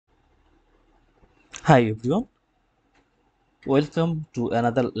Hi everyone, welcome to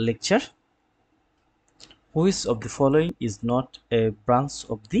another lecture. Which of the following is not a branch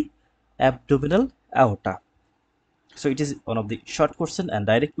of the abdominal aorta? So it is one of the short question and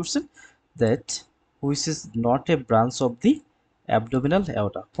direct question that which is not a branch of the abdominal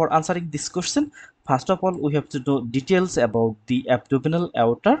aorta. For answering this question, first of all we have to know details about the abdominal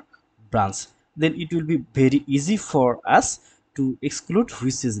aorta branch. Then it will be very easy for us to exclude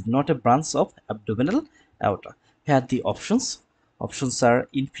which is not a branch of abdominal aorta. Here the options are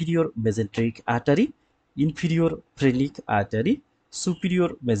inferior mesenteric artery, inferior phrenic artery, superior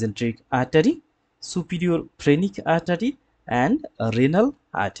mesenteric artery, superior phrenic artery, and renal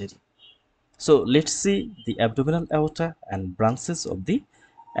artery. So let's see the abdominal aorta and branches of the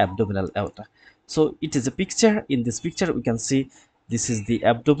abdominal aorta. So it is a picture. In this picture we can see this is the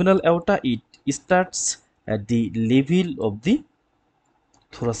abdominal aorta. It starts at the level of the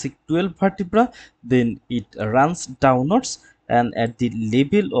thoracic 12 vertebra, then it runs downwards, and at the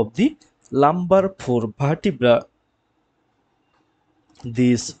level of the lumbar 4 vertebra,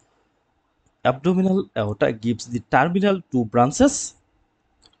 this abdominal aorta gives the terminal two branches.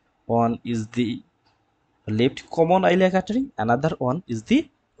 One is the left common iliac artery, another one is the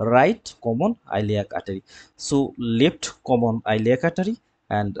right common iliac artery. So left common iliac artery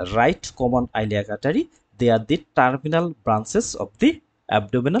and right common iliac artery, they are the terminal branches of the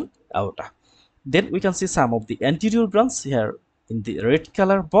abdominal aorta. Then we can see some of the anterior branch here in the red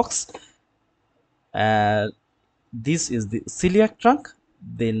color box. This is the celiac trunk.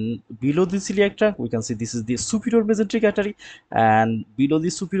 Then below the celiac trunk we can see this is the superior mesenteric artery, and below the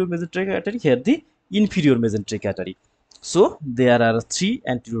superior mesenteric artery here the inferior mesenteric artery. So there are three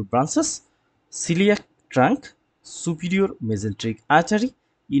anterior branches: celiac trunk, superior mesenteric artery,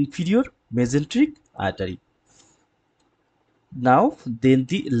 inferior mesenteric artery. Now then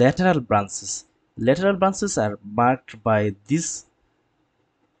the lateral branches are marked by this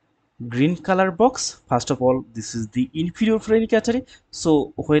green color box. First of all, this is the inferior phrenic artery.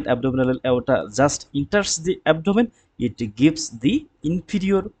 So when abdominal aorta just enters the abdomen, it gives the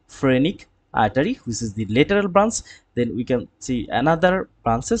inferior phrenic artery, which is the lateral branch. Then we can see another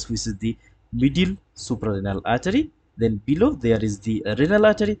branches, which is the middle suprarenal artery. Then below there is the renal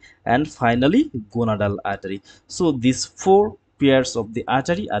artery, and finally gonadal artery. So these four pairs of the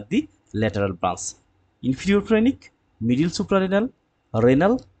artery are the lateral branch: inferior phrenic, middle suprarenal,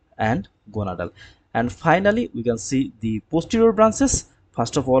 renal, and gonadal. And finally we can see the posterior branches.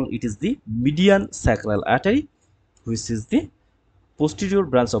 First of all, it is the median sacral artery, which is the posterior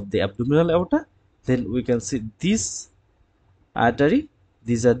branch of the abdominal aorta. Then we can see this artery,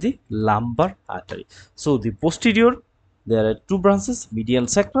 these are the lumbar artery. So the posterior, there are two branches: medial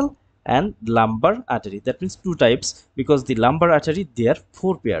sacral and lumbar artery. That means two types, because the lumbar artery there are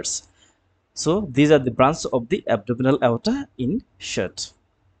four pairs. So these are the branches of the abdominal aorta in short: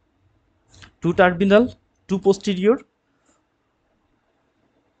 two terminal, two posterior,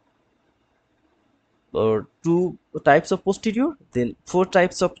 or two types of posterior, then four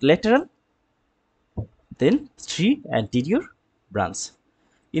types of lateral, then three anterior branch.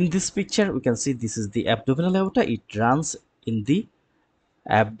 In this picture we can see this is the abdominal aorta. It runs in the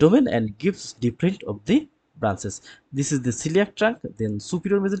abdomen and gives different of the branches. This is the celiac trunk, then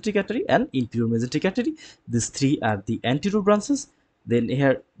superior mesenteric artery and inferior mesenteric artery. These three are the anterior branches. Then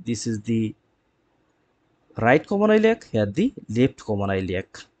here this is the right common iliac, here the left common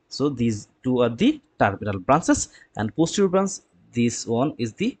iliac. So these two are the terminal branches. And posterior branch, this one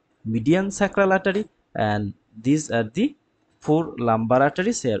is the median sacral artery, and these are the four lumbar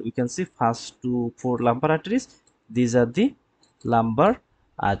arteries. Here we can see first two four lumbar arteries, these are the lumbar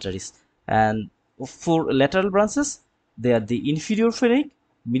arteries. And four lateral branches, they are the inferior phrenic,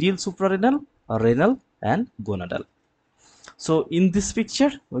 medial suprarenal, renal, and gonadal. So in this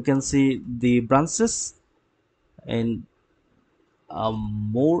picture we can see the branches and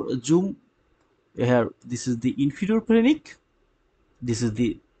more zoom. Here this is the inferior phrenic, this is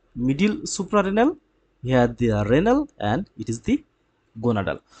the middle suprarenal, here the renal, and it is the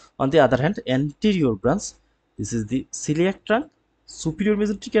gonadal. On the other hand, anterior branch, this is the celiac trunk, superior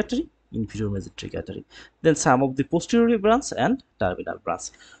mesenteric artery, inferior mesenteric artery. Then some of the posterior branch and terminal branch.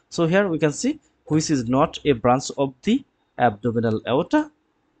 So here we can see which is not a branch of the abdominal aorta.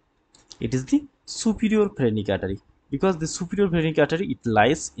 It is the superior phrenic artery, because the superior phrenic artery, it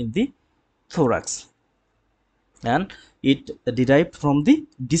lies in the thorax, and it derived from the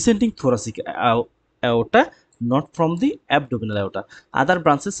descending thoracic aorta, not from the abdominal aorta. Other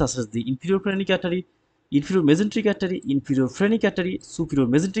branches such as the inferior phrenic artery, inferior mesenteric artery, inferior phrenic artery, superior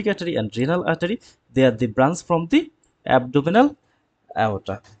mesenteric artery, and renal artery, they are the branch from the abdominal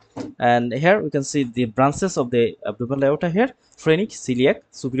aorta. And here we can see the branches of the abdominal aorta here: phrenic, celiac,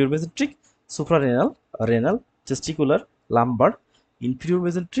 superior mesenteric, suprarenal, renal, testicular, lumbar, inferior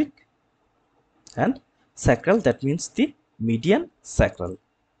mesenteric, and sacral, that means the median sacral.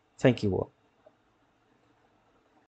 Thank you all.